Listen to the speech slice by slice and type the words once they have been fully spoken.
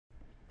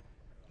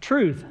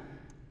Truth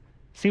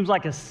seems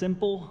like a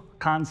simple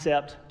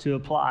concept to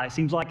apply.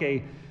 Seems like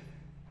a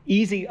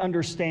easy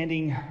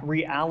understanding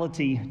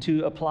reality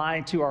to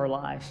apply to our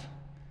life.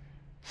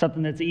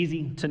 Something that's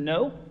easy to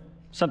know,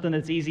 something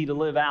that's easy to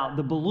live out.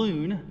 The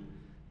balloon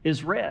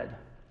is red.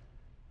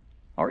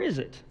 Or is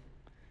it?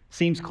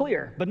 Seems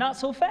clear, but not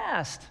so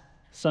fast,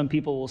 some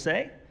people will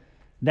say.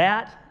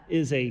 That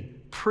is a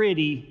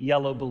pretty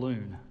yellow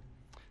balloon.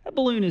 That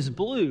balloon is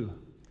blue.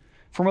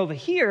 From over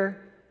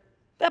here,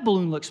 that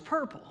balloon looks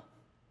purple.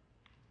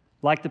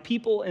 Like the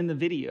people in the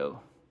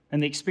video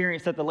and the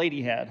experience that the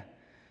lady had.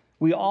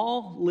 We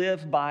all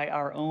live by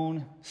our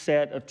own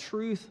set of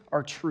truth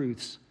or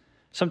truths.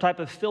 Some type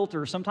of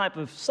filter, some type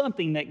of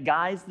something that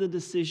guides the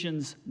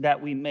decisions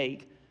that we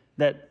make,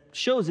 that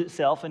shows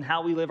itself in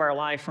how we live our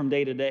life from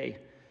day to day.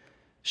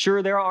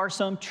 Sure, there are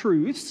some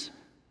truths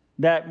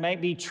that may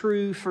be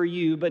true for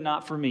you, but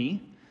not for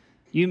me.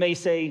 You may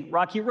say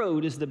Rocky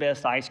Road is the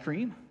best ice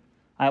cream.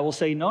 I will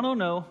say,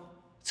 no,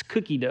 it's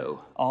cookie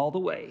dough all the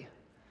way.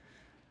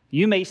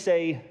 You may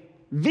say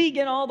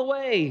vegan all the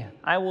way.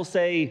 I will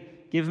say,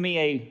 give me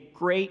a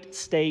great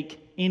steak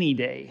any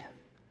day.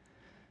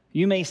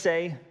 You may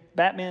say,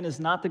 Batman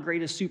is not the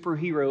greatest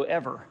superhero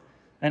ever.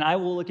 And I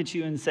will look at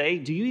you and say,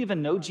 do you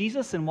even know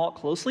Jesus and walk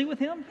closely with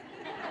him?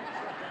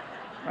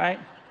 Right?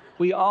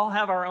 We all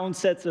have our own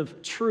sets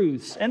of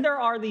truths. And there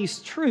are these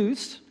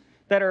truths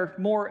that are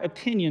more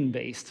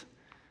opinion-based.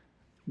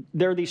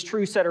 There are these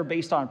truths that are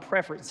based on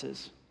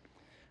preferences.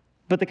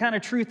 But the kind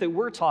of truth that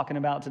we're talking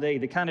about today,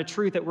 the kind of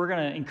truth that we're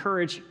going to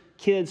encourage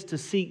kids to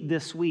seek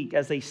this week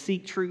as they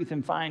seek truth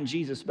and find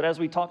Jesus. But as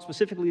we talk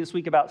specifically this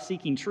week about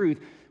seeking truth,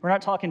 we're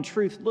not talking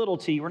truth little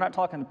t, we're not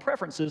talking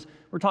preferences,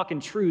 we're talking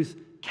truth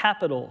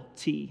capital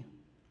T.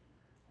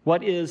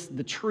 What is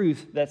the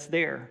truth that's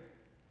there?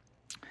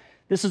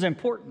 This is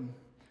important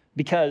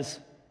because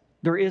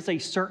there is a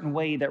certain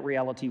way that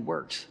reality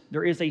works.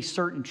 There is a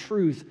certain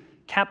truth,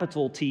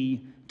 capital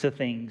T, to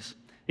things.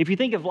 If you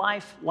think of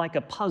life like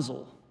a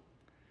puzzle,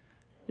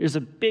 there's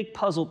a big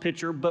puzzle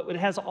picture, but it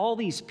has all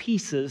these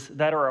pieces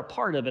that are a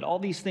part of it, all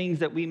these things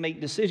that we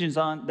make decisions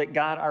on that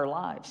guide our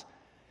lives.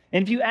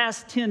 And if you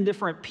ask 10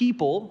 different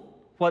people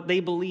what they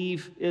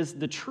believe is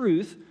the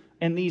truth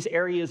in these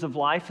areas of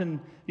life, and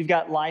you've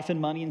got life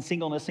and money and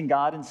singleness and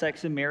God and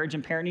sex and marriage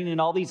and parenting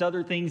and all these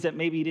other things that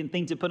maybe you didn't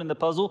think to put in the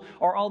puzzle,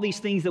 or all these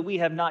things that we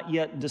have not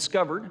yet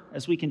discovered.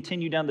 As we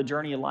continue down the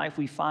journey of life,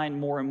 we find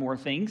more and more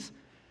things.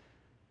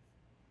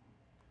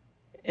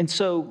 And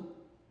so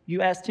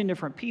you ask 10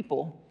 different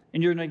people,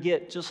 and you're going to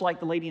get, just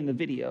like the lady in the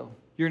video,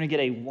 you're going to get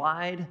a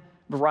wide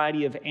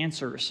variety of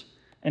answers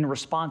and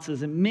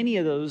responses, and many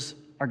of those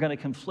are going to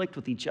conflict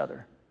with each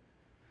other.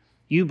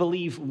 You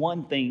believe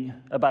one thing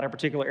about a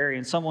particular area,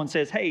 and someone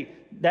says, hey,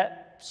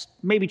 that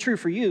may be true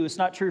for you, it's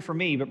not true for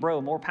me, but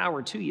bro, more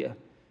power to you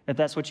if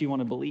that's what you want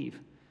to believe.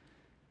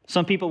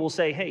 Some people will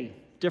say, hey,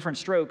 different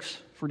strokes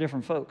for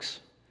different folks.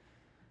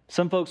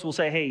 Some folks will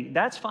say, hey,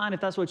 that's fine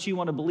if that's what you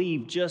want to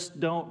believe, just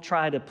don't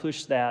try to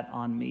push that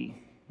on me.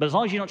 But as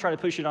long as you don't try to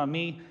push it on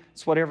me,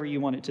 it's whatever you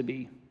want it to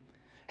be.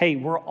 Hey,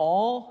 we're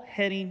all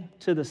heading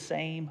to the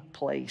same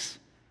place.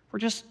 We're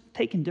just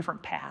taking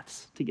different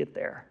paths to get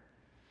there.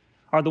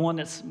 Or the one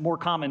that's more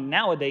common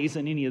nowadays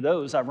than any of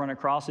those I've run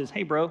across is,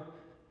 hey, bro,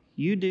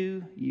 you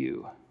do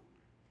you.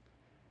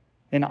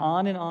 And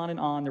on and on and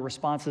on the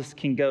responses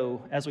can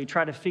go as we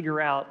try to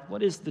figure out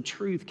what is the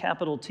truth,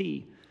 capital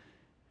T,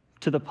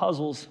 to the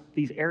puzzles,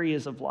 these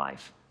areas of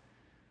life.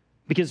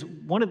 Because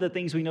one of the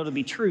things we know to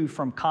be true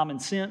from common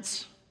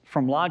sense,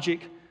 from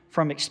logic,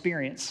 from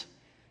experience,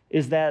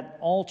 is that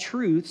all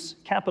truths,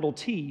 capital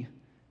T,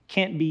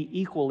 can't be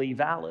equally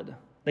valid.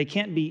 They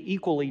can't be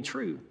equally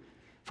true.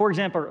 For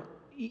example,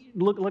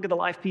 look at the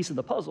life piece of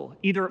the puzzle.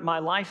 Either my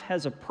life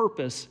has a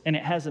purpose and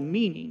it has a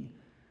meaning,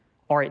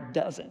 or it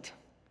doesn't.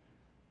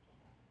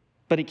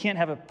 But it can't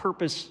have a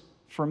purpose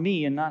for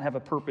me and not have a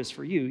purpose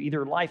for you.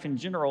 Either life in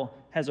general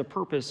has a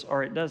purpose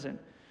or it doesn't.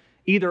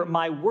 Either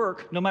my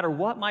work, no matter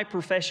what my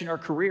profession or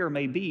career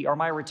may be, or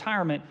my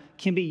retirement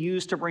can be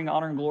used to bring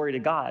honor and glory to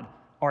God,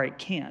 or it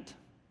can't.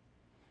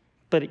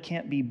 But it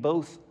can't be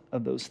both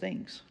of those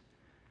things.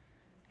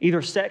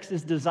 Either sex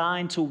is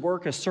designed to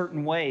work a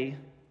certain way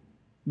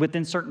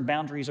within certain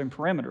boundaries and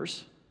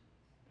perimeters,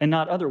 and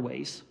not other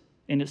ways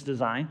in its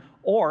design,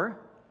 or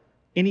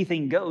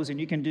anything goes and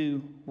you can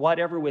do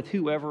whatever with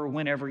whoever,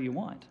 whenever you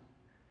want.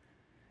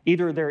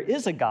 Either there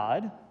is a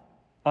God,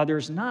 or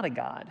there's not a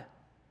God.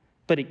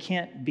 But it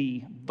can't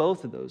be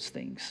both of those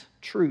things.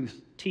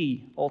 Truth,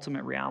 T,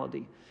 ultimate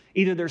reality.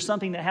 Either there's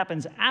something that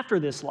happens after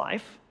this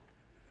life,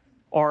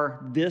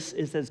 or this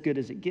is as good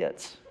as it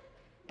gets.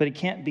 But it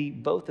can't be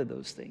both of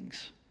those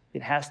things.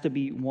 It has to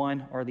be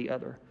one or the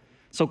other.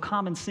 So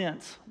common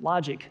sense,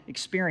 logic,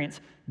 experience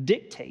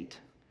dictate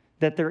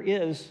that there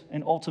is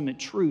an ultimate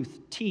truth,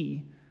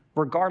 T,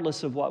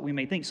 regardless of what we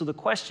may think. So the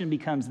question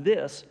becomes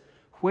this: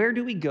 where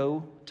do we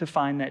go to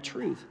find that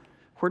truth?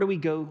 Where do we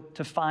go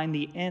to find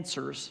the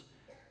answers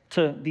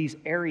to these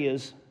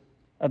areas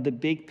of the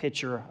big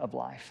picture of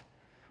life?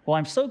 Well,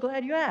 I'm so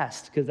glad you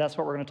asked, because that's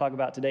what we're going to talk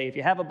about today. If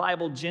you have a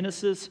Bible,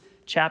 Genesis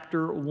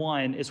chapter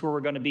 1 is where we're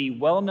going to be.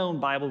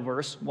 Well-known Bible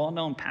verse,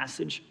 well-known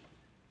passage.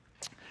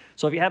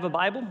 So if you have a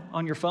Bible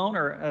on your phone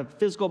or a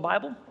physical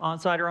Bible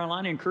on-site or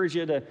online, I encourage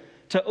you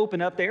to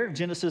open up there,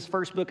 Genesis,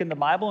 first book in the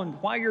Bible. And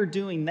while you're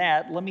doing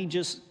that, let me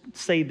just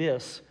say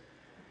this.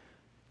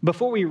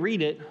 Before we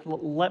read it,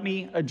 let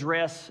me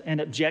address an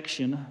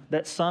objection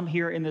that some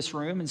here in this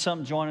room and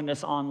some joining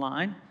us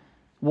online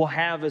will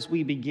have as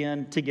we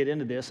begin to get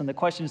into this. And the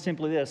question is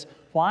simply this: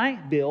 why,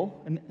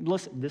 Bill, and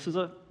listen, this is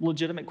a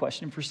legitimate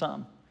question for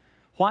some.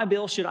 Why,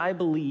 Bill, should I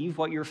believe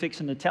what you're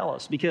fixing to tell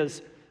us?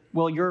 Because,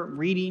 well, you're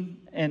reading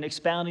and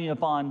expounding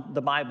upon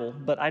the Bible,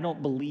 but I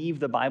don't believe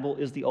the Bible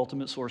is the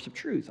ultimate source of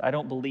truth. I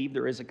don't believe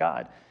there is a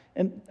God.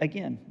 And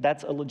again,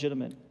 that's a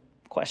legitimate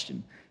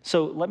question.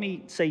 So let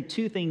me say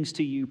two things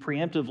to you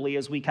preemptively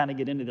as we kind of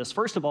get into this.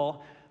 First of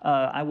all,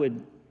 I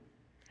would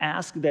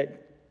ask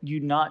that you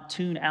not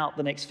tune out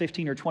the next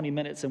 15 or 20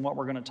 minutes in what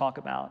we're going to talk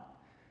about,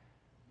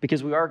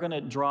 because we are going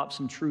to drop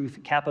some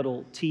truth,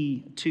 capital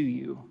T, to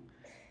you.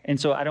 And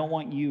so I don't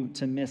want you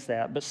to miss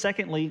that. But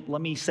secondly,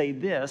 let me say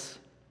this,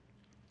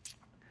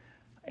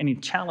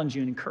 and challenge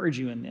you and encourage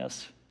you in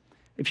this.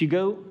 If you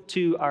go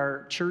to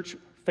our church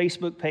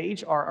Facebook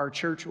page or our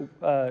church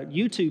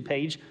YouTube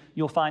page,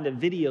 you'll find a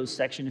videos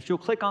section. If you'll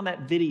click on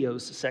that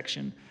videos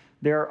section,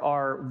 there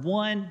are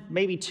one,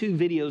 maybe two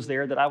videos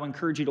there that I would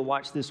encourage you to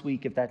watch this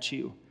week if that's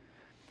you.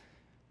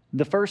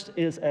 The first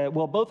is,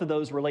 both of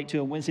those relate to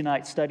a Wednesday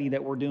night study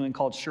that we're doing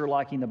called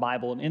Sherlocking the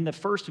Bible. And in the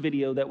first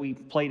video that we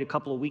played a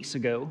couple of weeks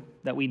ago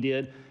that we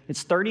did,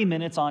 it's 30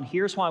 minutes on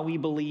here's why we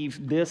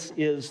believe this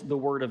is the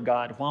Word of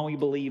God, why we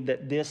believe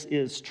that this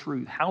is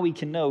truth, how we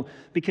can know,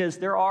 because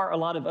there are a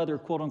lot of other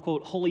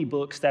quote-unquote holy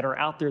books that are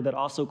out there that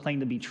also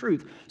claim to be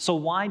truth. So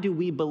why do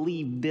we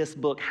believe this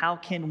book? How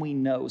can we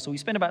know? So we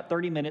spent about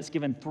 30 minutes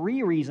giving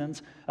 3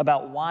 reasons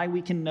about why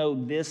we can know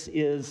this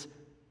is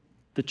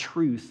the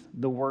truth,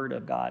 the Word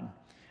of God.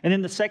 And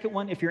then the second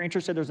one, if you're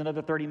interested, there's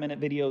another 30-minute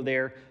video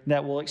there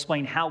that will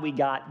explain how we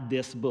got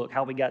this book,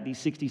 how we got these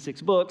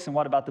 66 books, and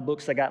what about the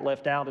books that got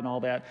left out and all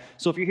that.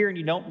 So if you're here and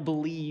you don't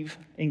believe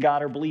in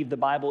God or believe the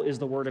Bible is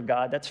the Word of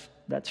God,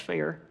 that's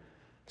fair.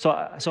 So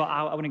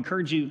I would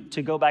encourage you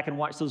to go back and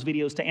watch those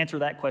videos to answer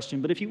that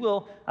question. But if you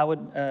will, I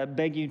would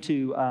beg you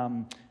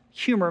to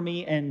humor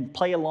me and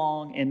play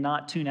along and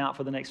not tune out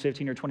for the next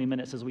 15 or 20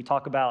 minutes as we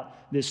talk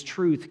about this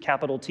truth,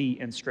 capital T,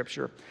 in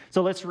Scripture.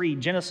 So let's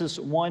read Genesis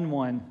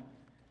 1:1.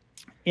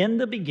 In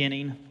the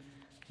beginning,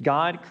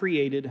 God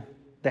created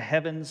the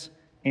heavens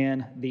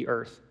and the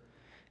earth.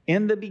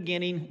 In the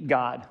beginning,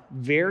 God.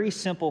 Very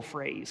simple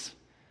phrase,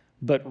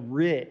 but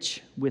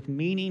rich with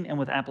meaning and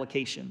with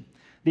application.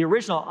 The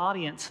original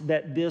audience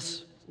that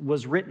this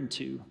was written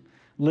to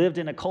lived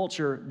in a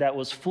culture that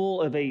was full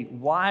of a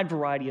wide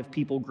variety of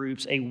people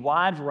groups, a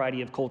wide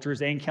variety of cultures.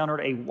 They encountered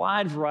a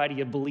wide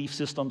variety of belief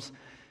systems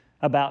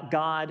about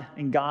God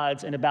and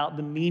gods and about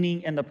the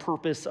meaning and the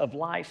purpose of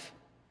life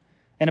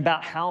and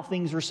about how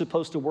things are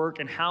supposed to work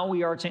and how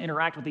we are to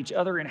interact with each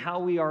other and how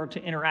we are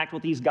to interact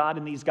with these God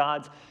and these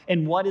gods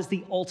and what is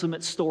the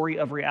ultimate story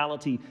of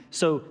reality.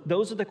 So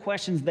those are the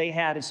questions they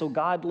had. And so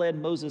God led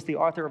Moses, the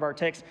author of our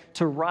text,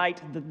 to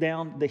write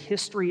down the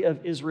history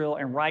of Israel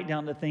and write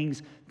down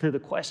the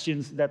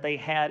questions that they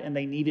had and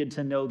they needed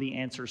to know the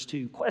answers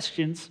to.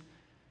 Questions,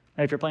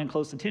 if you're paying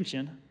close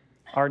attention,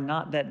 are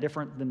not that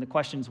different than the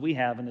questions we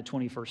have in the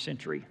 21st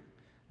century.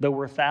 Though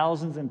we're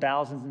thousands and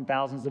thousands and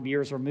thousands of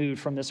years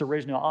removed from this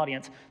original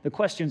audience, the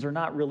questions are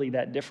not really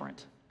that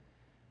different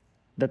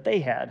that they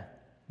had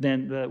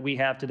than that we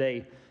have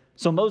today.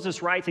 So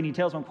Moses writes, and he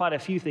tells them quite a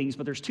few things,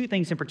 but there's 2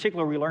 things in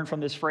particular we learn from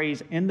this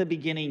phrase, in the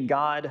beginning,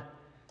 God.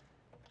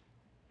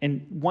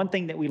 And one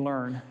thing that we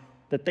learn,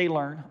 that they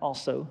learn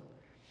also,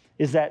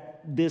 is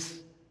that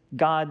this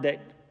God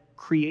that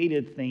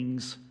created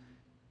things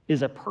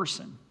is a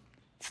person.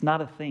 It's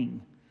not a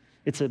thing.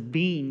 It's a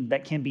being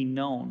that can be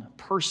known,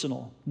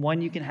 personal,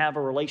 one you can have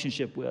a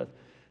relationship with,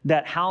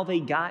 that how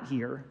they got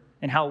here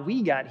and how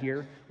we got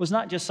here was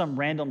not just some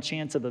random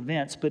chance of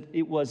events, but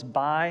it was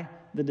by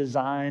the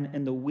design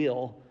and the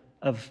will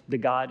of the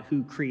God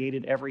who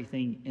created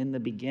everything in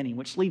the beginning,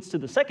 which leads to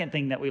the second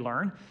thing that we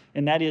learn,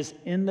 and that is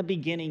in the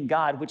beginning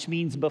God, which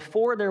means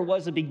before there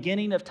was a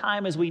beginning of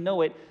time as we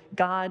know it,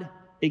 God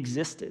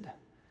existed.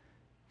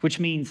 Which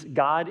means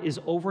God is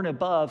over and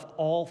above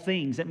all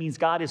things. That means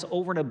God is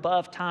over and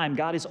above time.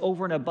 God is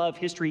over and above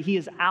history. He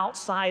is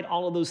outside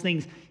all of those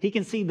things. He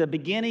can see the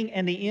beginning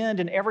and the end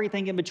and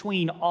everything in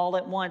between all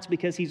at once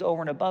because he's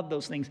over and above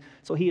those things.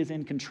 So he is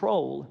in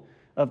control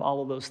of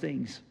all of those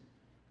things.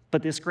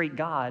 But this great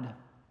God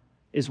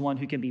is one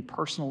who can be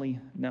personally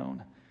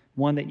known,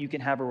 one that you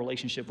can have a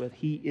relationship with.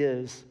 He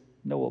is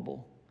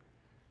knowable.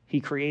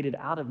 He created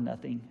out of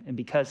nothing, and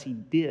because he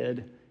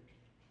did,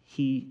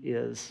 he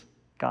is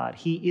God.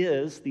 He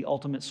is the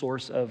ultimate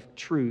source of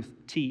truth,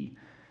 T.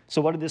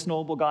 So what did this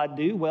knowable God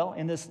do? Well,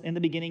 in the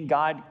beginning,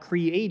 God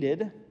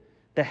created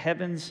the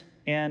heavens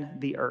and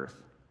the earth.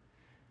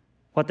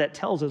 What that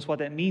tells us, what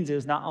that means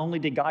is not only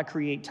did God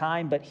create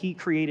time, but he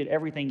created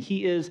everything.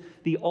 He is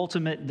the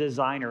ultimate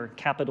designer,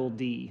 capital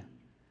D.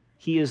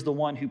 He is the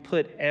one who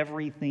put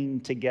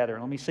everything together.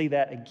 Let me say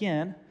that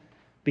again,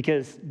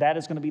 because that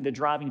is going to be the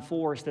driving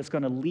force that's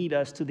going to lead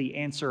us to the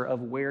answer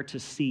of where to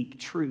seek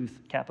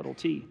truth, capital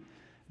T.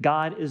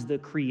 God is the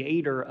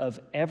creator of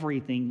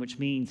everything, which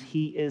means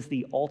he is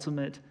the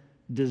ultimate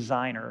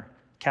designer,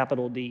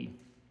 capital D.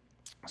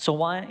 So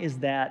why is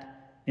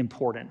that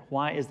important?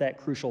 Why is that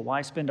crucial?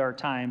 Why spend our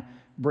time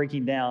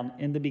breaking down,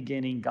 in the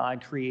beginning,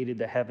 God created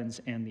the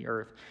heavens and the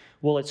earth?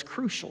 Well, it's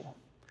crucial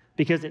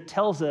because it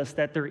tells us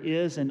that there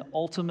is an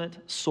ultimate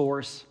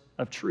source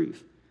of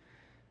truth.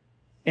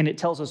 And it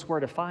tells us where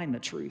to find the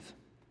truth.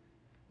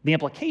 The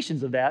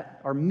implications of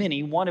that are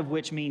many, one of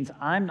which means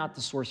I'm not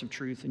the source of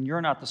truth and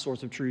you're not the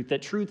source of truth,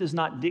 that truth is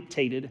not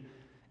dictated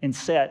and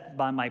set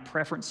by my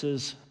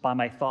preferences, by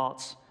my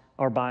thoughts,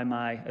 or by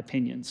my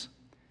opinions.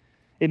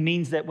 It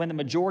means that when the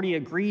majority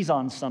agrees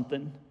on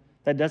something,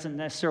 that doesn't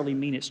necessarily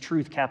mean it's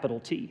truth, capital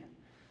T.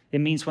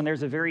 It means when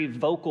there's a very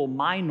vocal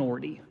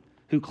minority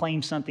who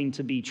claims something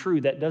to be true,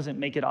 that doesn't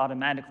make it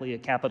automatically a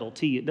capital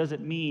T. It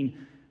doesn't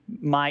mean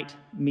might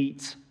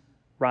meets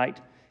right.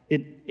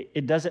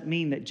 It doesn't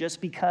mean that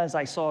just because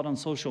I saw it on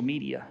social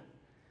media,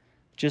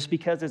 just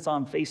because it's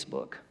on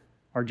Facebook,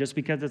 or just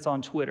because it's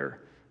on Twitter,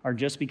 or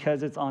just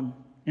because it's on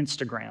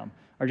Instagram,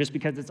 or just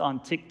because it's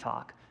on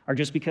TikTok, or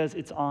just because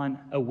it's on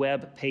a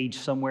web page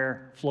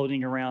somewhere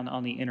floating around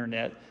on the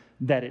internet,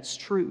 that it's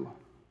true.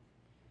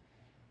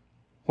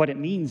 What it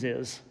means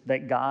is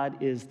that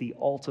God is the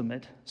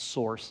ultimate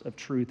source of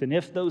truth. And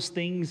if those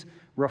things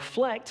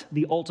reflect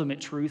the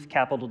ultimate truth,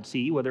 capital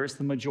T, whether it's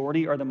the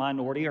majority or the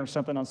minority or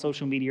something on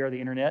social media or the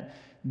internet,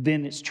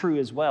 then it's true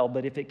as well.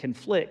 But if it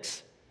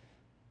conflicts,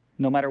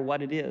 no matter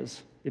what it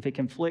is, if it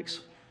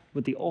conflicts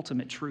with the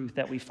ultimate truth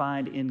that we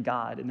find in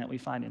God and that we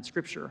find in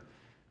Scripture,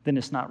 then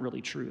it's not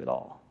really true at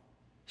all.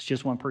 It's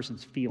just one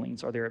person's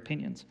feelings or their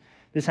opinions.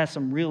 This has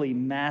some really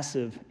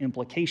massive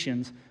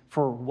implications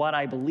for what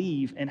I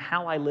believe and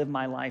how I live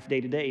my life day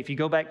to day. If you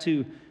go back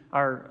to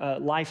our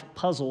life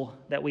puzzle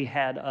that we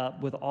had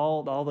with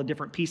all the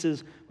different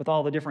pieces, with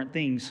all the different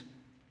things,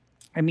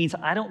 it means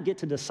I don't get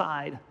to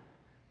decide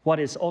what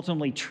is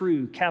ultimately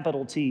true,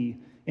 capital T,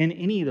 in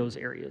any of those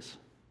areas.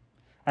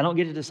 I don't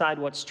get to decide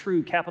what's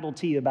true, capital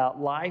T,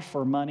 about life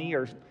or money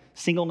or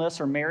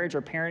singleness or marriage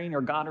or parenting or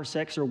God or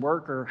sex or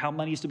work or how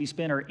money is to be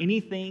spent or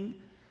anything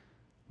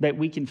that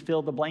we can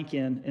fill the blank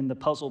in the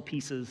puzzle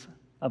pieces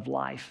of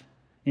life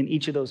in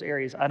each of those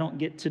areas. I don't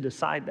get to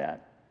decide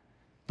that.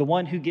 The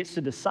one who gets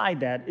to decide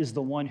that is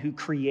the one who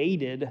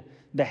created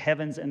the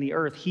heavens and the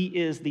earth. He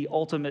is the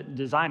ultimate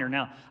designer.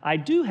 Now, I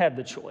do have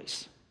the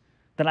choice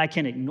that I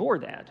can ignore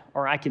that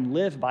or I can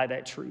live by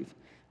that truth.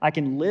 I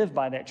can live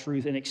by that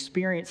truth and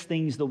experience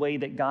things the way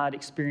that God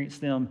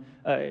experienced them,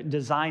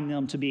 designed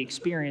them to be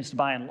experienced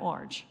by and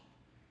large,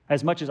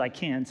 as much as I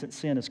can, since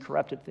sin has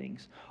corrupted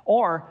things.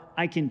 Or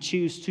I can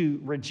choose to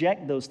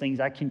reject those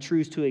things. I can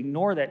choose to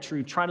ignore that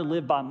truth, try to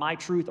live by my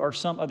truth or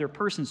some other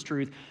person's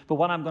truth. But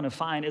what I'm going to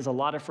find is a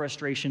lot of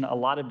frustration, a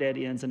lot of dead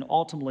ends, and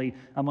ultimately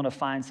I'm going to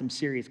find some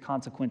serious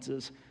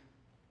consequences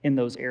in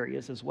those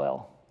areas as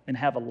well and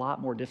have a lot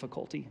more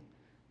difficulty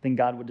than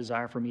God would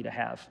desire for me to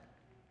have.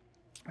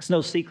 It's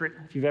no secret,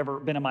 if you've ever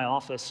been in my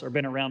office or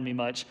been around me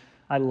much,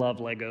 I love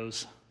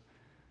Legos.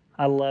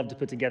 I love to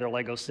put together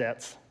Lego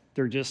sets.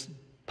 They're just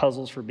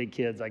puzzles for big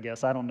kids, I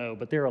guess. I don't know,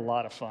 but they're a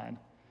lot of fun.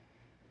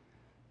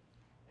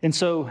 And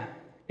so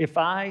if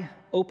I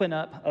open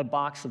up a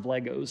box of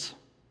Legos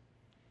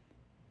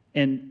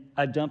and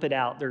I dump it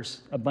out,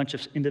 there's a bunch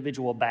of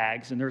individual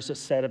bags and there's a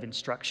set of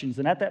instructions.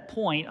 And at that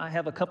point, I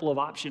have a couple of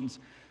options.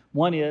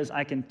 One is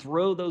I can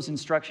throw those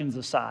instructions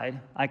aside.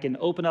 I can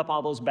open up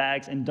all those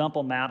bags and dump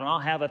them out, and I'll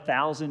have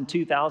 1,000,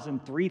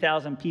 2,000,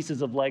 3,000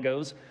 pieces of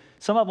Legos.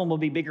 Some of them will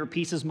be bigger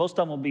pieces. Most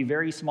of them will be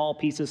very small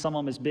pieces, some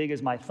of them as big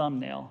as my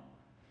thumbnail.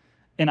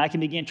 And I can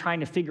begin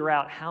trying to figure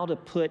out how to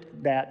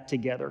put that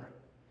together.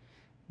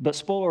 But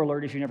spoiler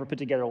alert, if you never put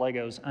together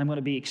Legos, I'm going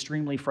to be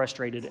extremely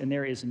frustrated, and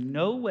there is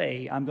no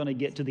way I'm going to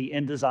get to the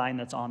end design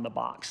that's on the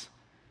box.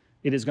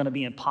 It is going to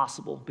be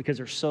impossible because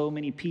there's so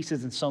many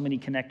pieces and so many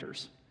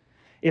connectors.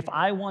 If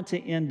I want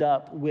to end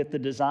up with the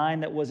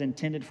design that was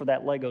intended for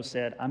that Lego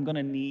set, I'm going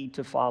to need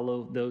to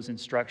follow those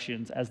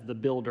instructions as the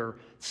builder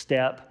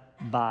step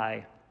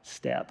by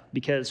step.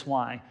 Because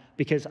why?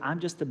 Because I'm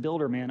just the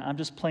builder, man. I'm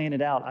just playing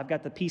it out. I've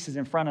got the pieces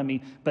in front of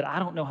me, but I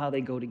don't know how they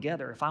go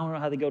together. If I don't know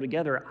how they go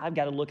together, I've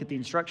got to look at the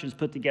instructions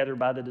put together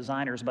by the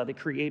designers, by the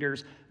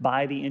creators,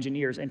 by the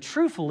engineers. And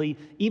truthfully,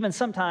 even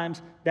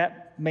sometimes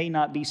that may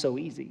not be so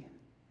easy.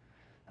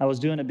 I was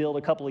doing a build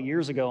a couple of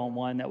years ago on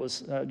one that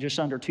was just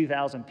under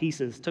 2,000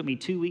 pieces. It took me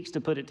 2 weeks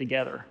to put it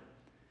together.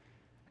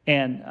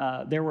 And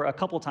there were a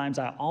couple times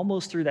I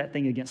almost threw that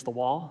thing against the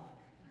wall.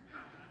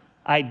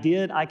 I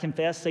did, I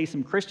confess, say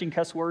some Christian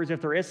cuss words if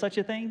there is such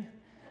a thing.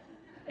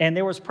 And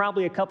there was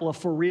probably a couple of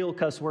for real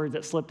cuss words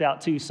that slipped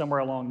out too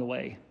somewhere along the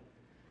way.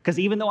 Because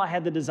even though I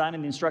had the design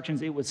and the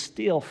instructions, it was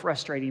still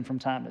frustrating from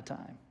time to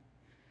time.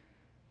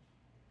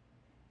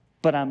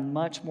 But I'm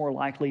much more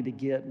likely to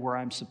get where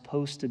I'm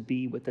supposed to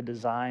be with the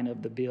design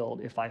of the build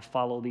if I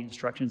follow the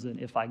instructions than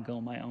if I go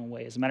my own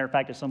way. As a matter of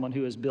fact, as someone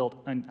who has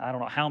built, I don't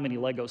know how many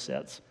Lego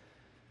sets,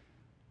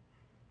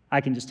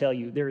 I can just tell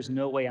you there is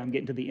no way I'm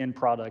getting to the end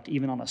product,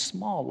 even on a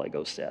small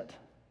Lego set,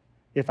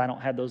 if I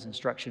don't have those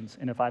instructions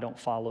and if I don't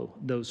follow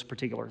those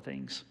particular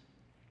things.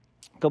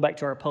 Go back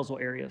to our puzzle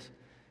areas.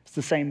 It's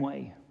the same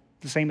way.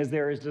 The same as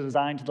there is a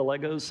design to the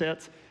Lego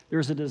sets,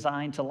 there's a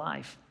design to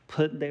life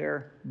put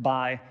there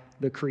by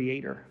the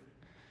Creator.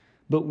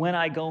 But when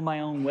I go my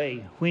own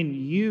way, when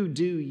you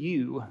do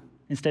you,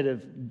 instead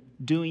of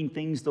doing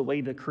things the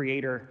way the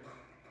Creator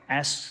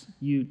asks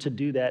you to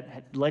do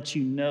that, lets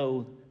you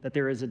know that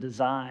there is a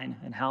design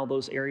and how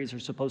those areas are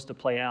supposed to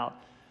play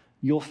out,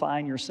 you'll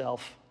find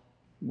yourself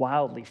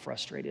wildly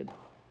frustrated.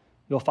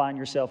 You'll find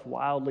yourself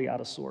wildly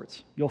out of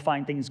sorts. You'll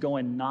find things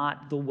going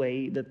not the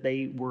way that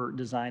they were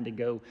designed to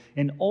go.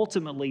 And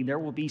ultimately, there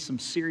will be some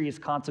serious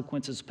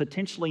consequences,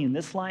 potentially in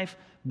this life,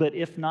 but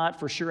if not,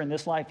 for sure in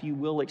this life, you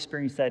will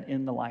experience that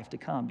in the life to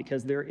come,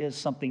 because there is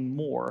something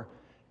more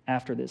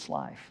after this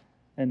life.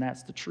 And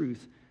that's the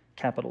truth,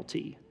 capital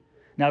T.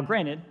 Now,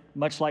 granted,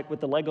 much like with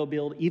the Lego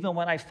build, even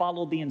when I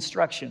followed the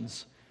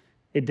instructions,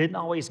 it didn't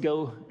always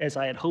go as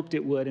I had hoped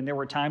it would. And there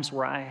were times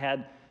where I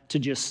had to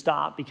just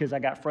stop because I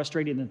got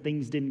frustrated and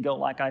things didn't go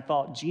like I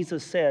thought.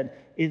 Jesus said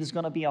it is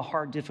going to be a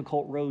hard,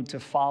 difficult road to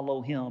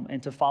follow him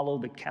and to follow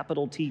the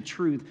capital T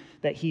truth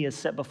that he has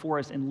set before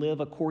us and live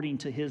according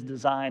to his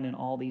design in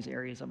all these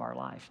areas of our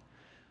life.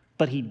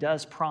 But he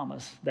does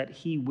promise that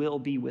he will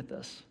be with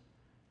us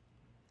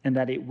and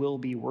that it will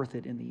be worth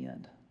it in the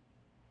end.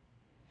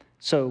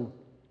 So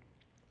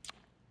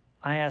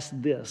I ask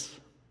this,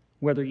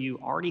 whether you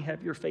already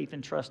have your faith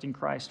and trust in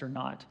Christ or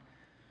not,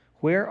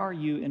 where are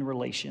you in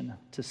relation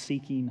to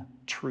seeking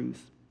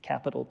truth,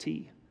 capital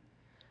T?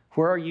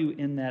 Where are you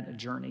in that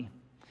journey?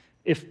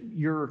 If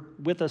you're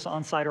with us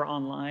on site or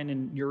online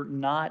and you're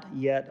not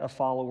yet a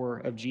follower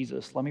of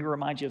Jesus, let me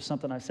remind you of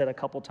something I said a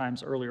couple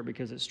times earlier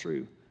because it's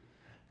true.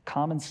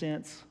 Common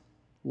sense,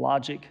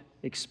 logic,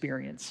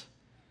 experience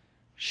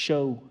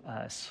show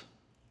us,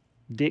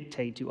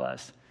 dictate to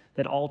us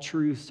that all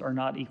truths are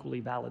not equally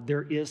valid.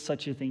 There is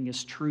such a thing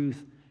as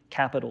truth,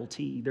 capital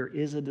T. There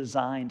is a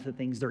design to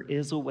things. There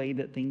is a way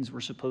that things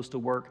were supposed to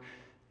work,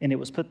 and it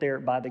was put there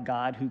by the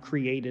God who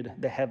created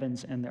the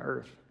heavens and the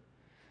earth.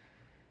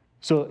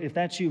 So if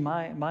that's you,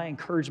 my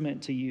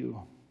encouragement to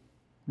you,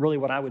 really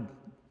what I would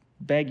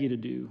beg you to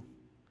do,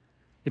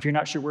 if you're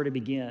not sure where to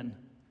begin,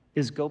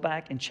 is go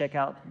back and check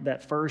out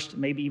that first,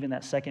 maybe even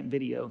that second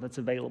video that's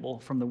available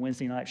from the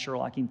Wednesday night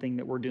Sherlocking thing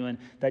that we're doing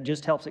that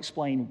just helps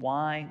explain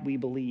why we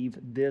believe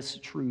this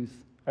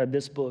truth,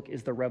 this book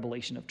is the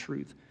revelation of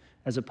truth,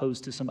 as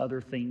opposed to some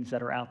other things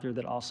that are out there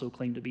that also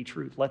claim to be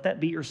truth. Let that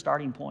be your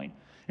starting point.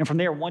 And from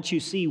there, once you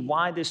see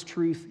why this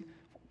truth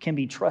can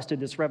be trusted,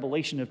 this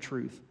revelation of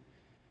truth,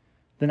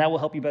 then that will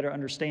help you better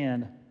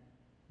understand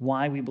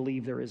why we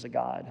believe there is a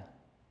God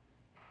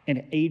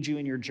and aid you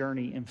in your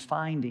journey in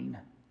finding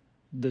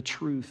the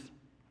truth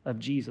of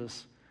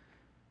Jesus.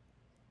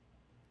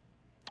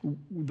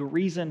 The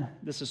reason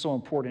this is so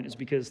important is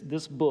because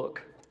this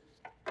book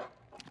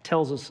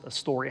tells us a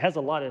story. It has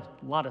a lot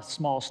of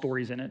small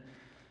stories in it,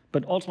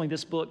 but ultimately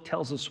this book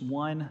tells us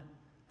one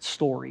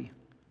story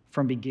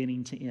from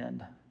beginning to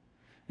end.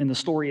 And the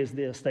story is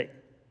this, that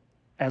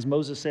as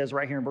Moses says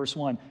right here in verse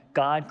 1,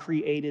 God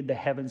created the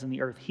heavens and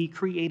the earth. He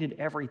created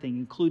everything,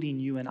 including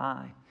you and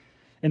I.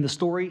 In the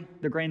story,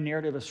 the grand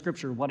narrative of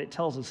Scripture, what it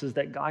tells us is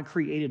that God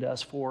created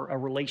us for a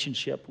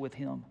relationship with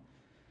Him.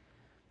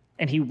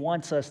 And He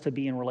wants us to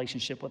be in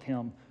relationship with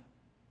Him.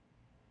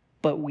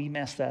 But we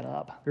mess that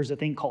up. There's a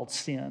thing called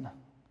sin,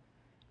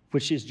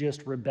 which is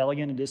just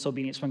rebellion and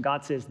disobedience. When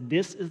God says,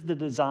 this is the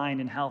design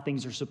and how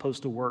things are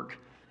supposed to work,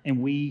 and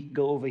we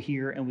go over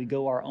here and we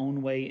go our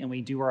own way and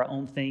we do our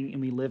own thing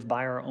and we live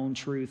by our own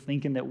truth,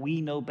 thinking that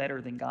we know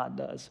better than God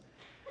does.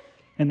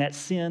 And that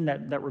sin,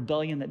 that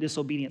rebellion, that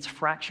disobedience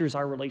fractures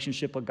our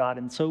relationship with God.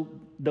 And so,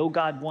 though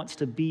God wants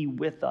to be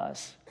with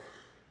us,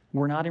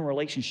 we're not in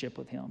relationship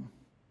with Him.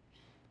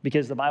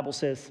 Because the Bible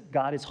says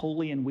God is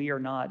holy and we are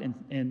not,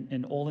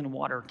 and oil and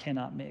water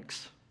cannot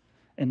mix.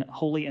 And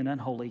holy and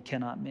unholy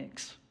cannot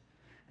mix.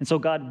 And so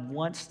God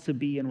wants to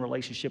be in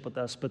relationship with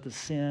us, but the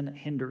sin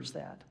hinders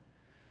that.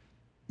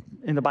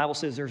 And the Bible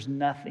says there's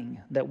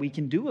nothing that we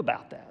can do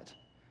about that.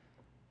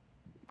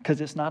 Because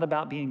it's not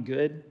about being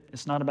good.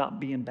 It's not about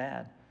being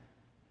bad.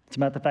 It's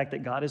about the fact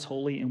that God is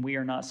holy and we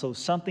are not. So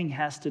something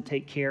has to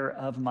take care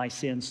of my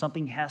sin.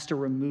 Something has to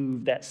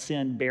remove that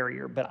sin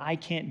barrier. But I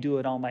can't do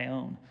it on my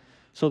own.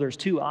 So there's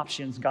two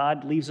options.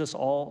 God leaves us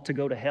all to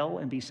go to hell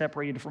and be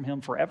separated from Him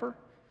forever.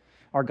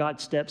 Or God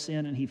steps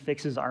in and He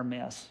fixes our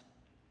mess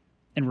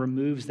and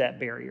removes that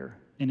barrier.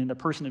 And in the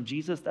person of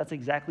Jesus, that's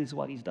exactly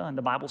what He's done.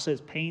 The Bible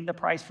says, paying the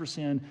price for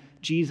sin,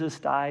 Jesus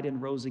died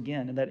and rose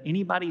again. And that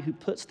anybody who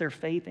puts their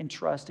faith and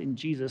trust in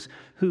Jesus,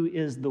 who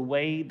is the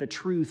way, the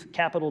truth,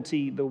 capital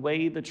T, the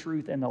way, the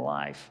truth, and the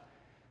life,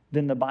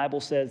 then the Bible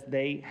says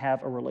they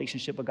have a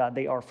relationship with God.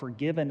 They are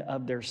forgiven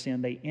of their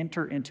sin. They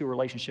enter into a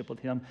relationship with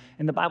Him.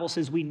 And the Bible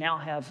says we now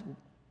have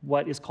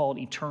what is called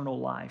eternal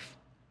life.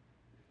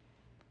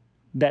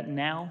 That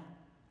now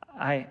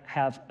I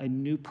have a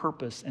new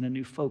purpose and a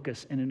new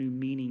focus and a new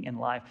meaning in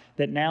life.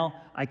 That now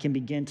I can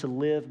begin to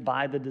live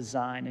by the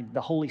design, and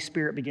the Holy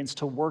Spirit begins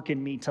to work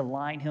in me to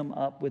line Him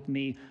up with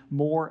me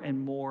more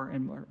and more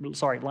and more.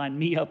 Line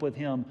me up with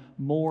Him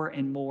more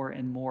and more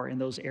and more in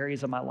those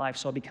areas of my life.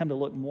 So I become to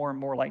look more and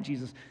more like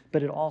Jesus.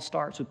 But it all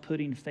starts with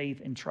putting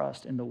faith and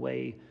trust in the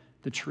way,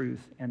 the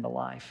truth, and the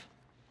life.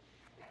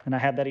 And I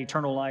have that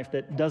eternal life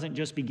that doesn't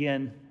just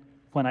begin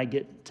when I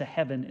get to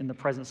heaven in the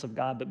presence of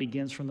God, but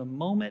begins from the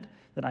moment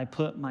that I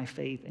put my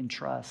faith and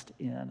trust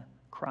in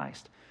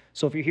Christ.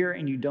 So if you're here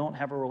and you don't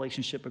have a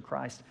relationship with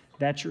Christ,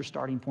 that's your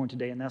starting point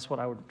today, and that's what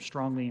I would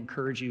strongly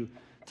encourage you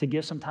to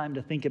give some time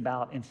to think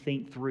about and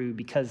think through,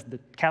 because the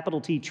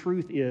capital T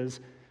truth is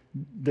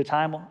the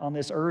time on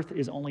this earth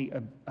is only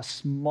a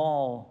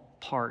small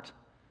part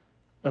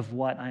of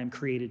what I am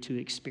created to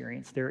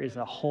experience. There is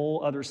a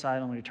whole other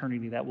side on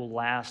eternity that will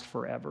last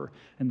forever.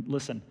 And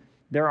listen,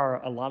 there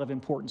are a lot of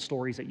important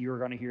stories that you're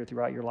going to hear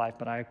throughout your life,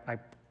 but I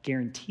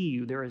guarantee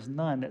you there is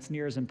none that's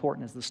near as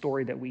important as the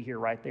story that we hear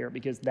right there,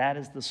 because that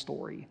is the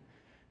story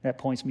that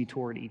points me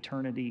toward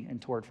eternity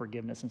and toward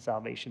forgiveness and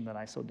salvation that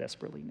I so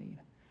desperately need.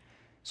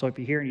 So if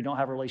you're here and you don't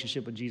have a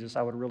relationship with Jesus,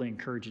 I would really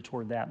encourage you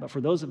toward that. But for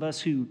those of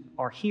us who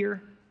are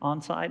here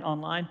on-site,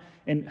 online,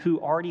 and who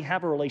already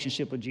have a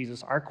relationship with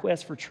Jesus, our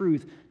quest for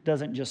truth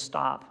doesn't just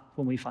stop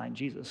when we find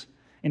Jesus.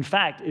 In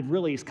fact, it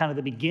really is kind of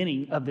the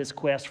beginning of this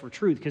quest for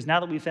truth, because now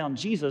that we found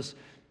Jesus,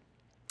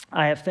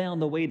 I have found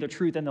the way, the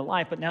truth, and the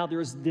life, but now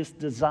there's this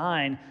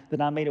design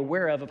that I'm made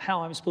aware of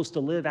how I'm supposed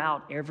to live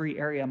out every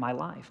area of my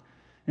life.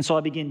 And so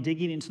I began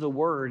digging into the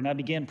Word, and I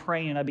began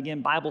praying, and I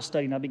began Bible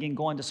study, and I began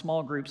going to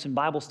small groups and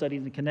Bible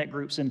studies and connect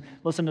groups and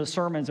listening to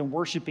sermons and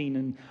worshiping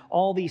and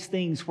all these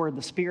things where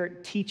the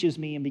Spirit teaches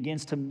me and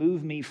begins to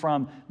move me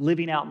from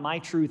living out my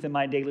truth in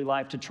my daily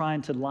life to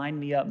trying to line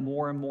me up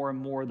more and more and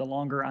more. The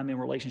longer I'm in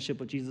relationship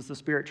with Jesus, the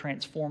Spirit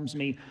transforms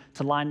me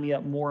to line me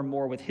up more and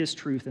more with His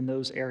truth in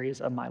those areas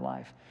of my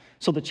life.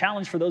 So the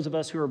challenge for those of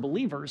us who are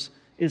believers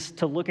is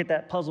to look at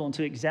that puzzle and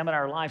to examine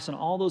our lives and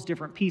all those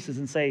different pieces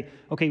and say,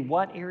 okay,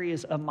 what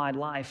areas of my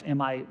life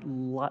am I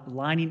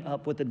lining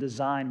up with the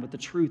design, with the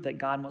truth that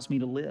God wants me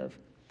to live?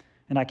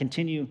 And I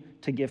continue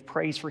to give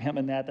praise for Him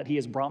in that He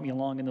has brought me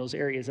along in those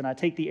areas. And I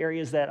take the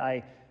areas that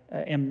I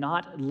am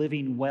not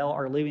living well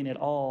or living at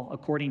all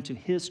according to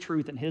His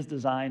truth and His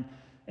design,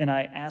 and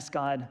I ask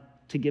God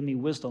to give me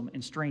wisdom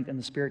and strength and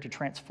the Spirit to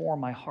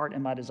transform my heart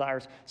and my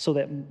desires so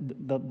that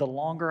the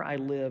longer I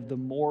live, the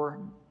more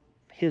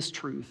His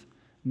truth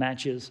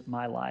matches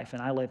my life.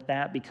 And I let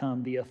that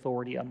become the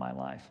authority of my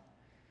life.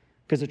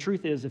 Because the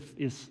truth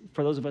is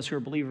for those of us who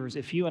are believers,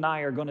 if you and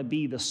I are going to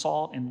be the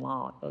salt and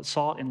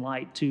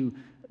light to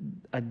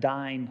a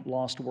dying,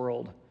 lost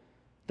world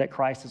that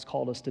Christ has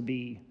called us to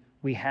be,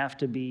 we have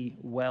to be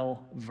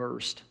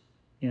well-versed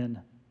in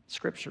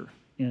Scripture,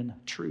 in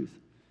truth.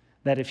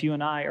 That if you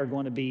and I are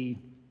going to be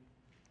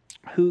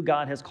who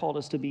God has called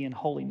us to be in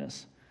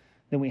holiness,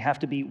 then we have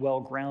to be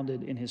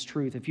well-grounded in His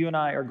truth. If you and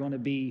I are going to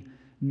be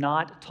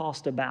not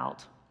tossed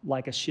about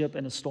like a ship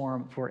in a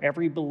storm for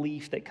every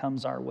belief that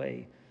comes our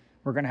way,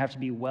 we're going to have to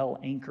be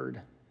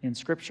well-anchored in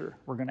Scripture.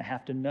 We're going to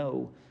have to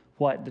know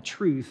what the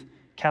truth,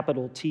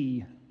 capital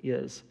T,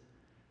 is.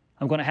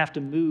 I'm going to have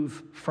to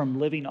move from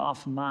living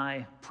off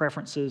my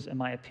preferences and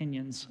my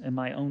opinions and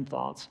my own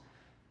thoughts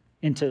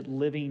into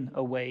living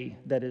a way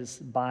that is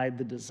by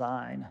the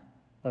design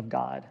of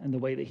God and the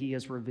way that He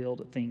has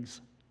revealed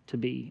things to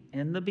be.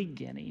 In the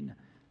beginning,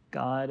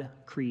 God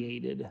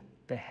created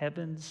the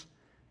heavens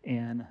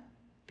and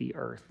the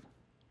earth.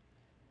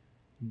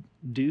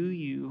 Do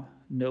you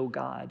know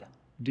God?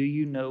 Do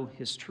you know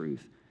His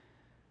truth?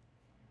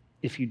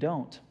 If you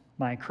don't,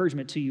 my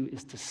encouragement to you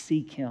is to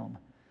seek Him.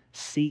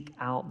 Seek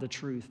out the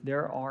truth.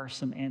 There are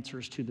some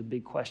answers to the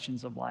big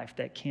questions of life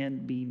that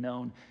can be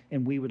known,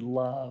 and we would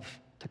love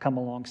to come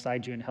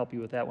alongside you and help you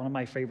with that. One of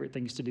my favorite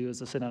things to do is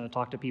to sit down and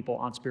talk to people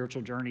on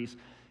spiritual journeys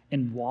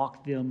and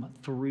walk them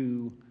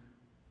through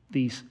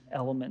these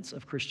elements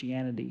of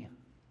Christianity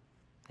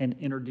and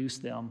introduce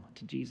them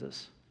to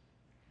Jesus.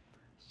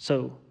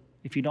 So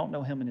if you don't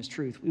know Him and His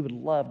truth, we would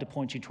love to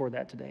point you toward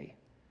that today.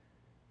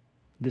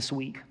 This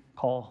week,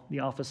 call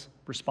the office,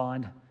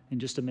 respond in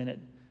just a minute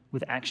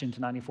with action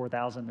to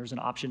 94,000. There's an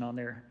option on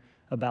there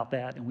about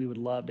that, and we would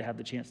love to have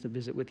the chance to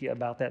visit with you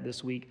about that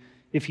this week.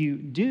 If you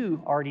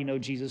do already know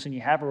Jesus and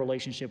you have a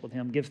relationship with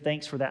Him, give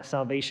thanks for that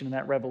salvation and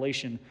that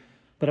revelation.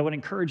 But I would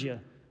encourage you,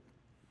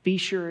 be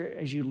sure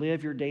as you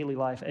live your daily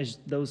life as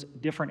those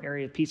different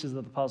pieces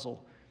of the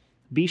puzzle,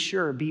 be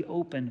sure, be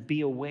open,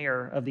 be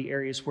aware of the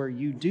areas where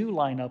you do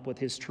line up with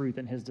His truth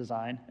and His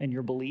design and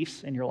your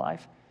beliefs in your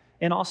life,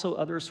 and also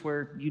others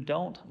where you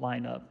don't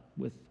line up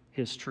with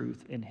His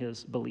truth and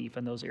His belief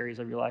in those areas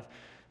of your life.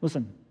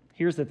 Listen,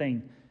 here's the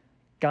thing.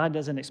 God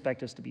doesn't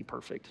expect us to be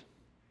perfect.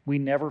 We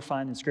never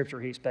find in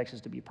Scripture He expects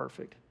us to be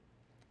perfect.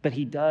 But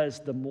he does,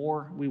 the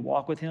more we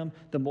walk with him,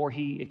 the more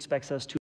he expects us to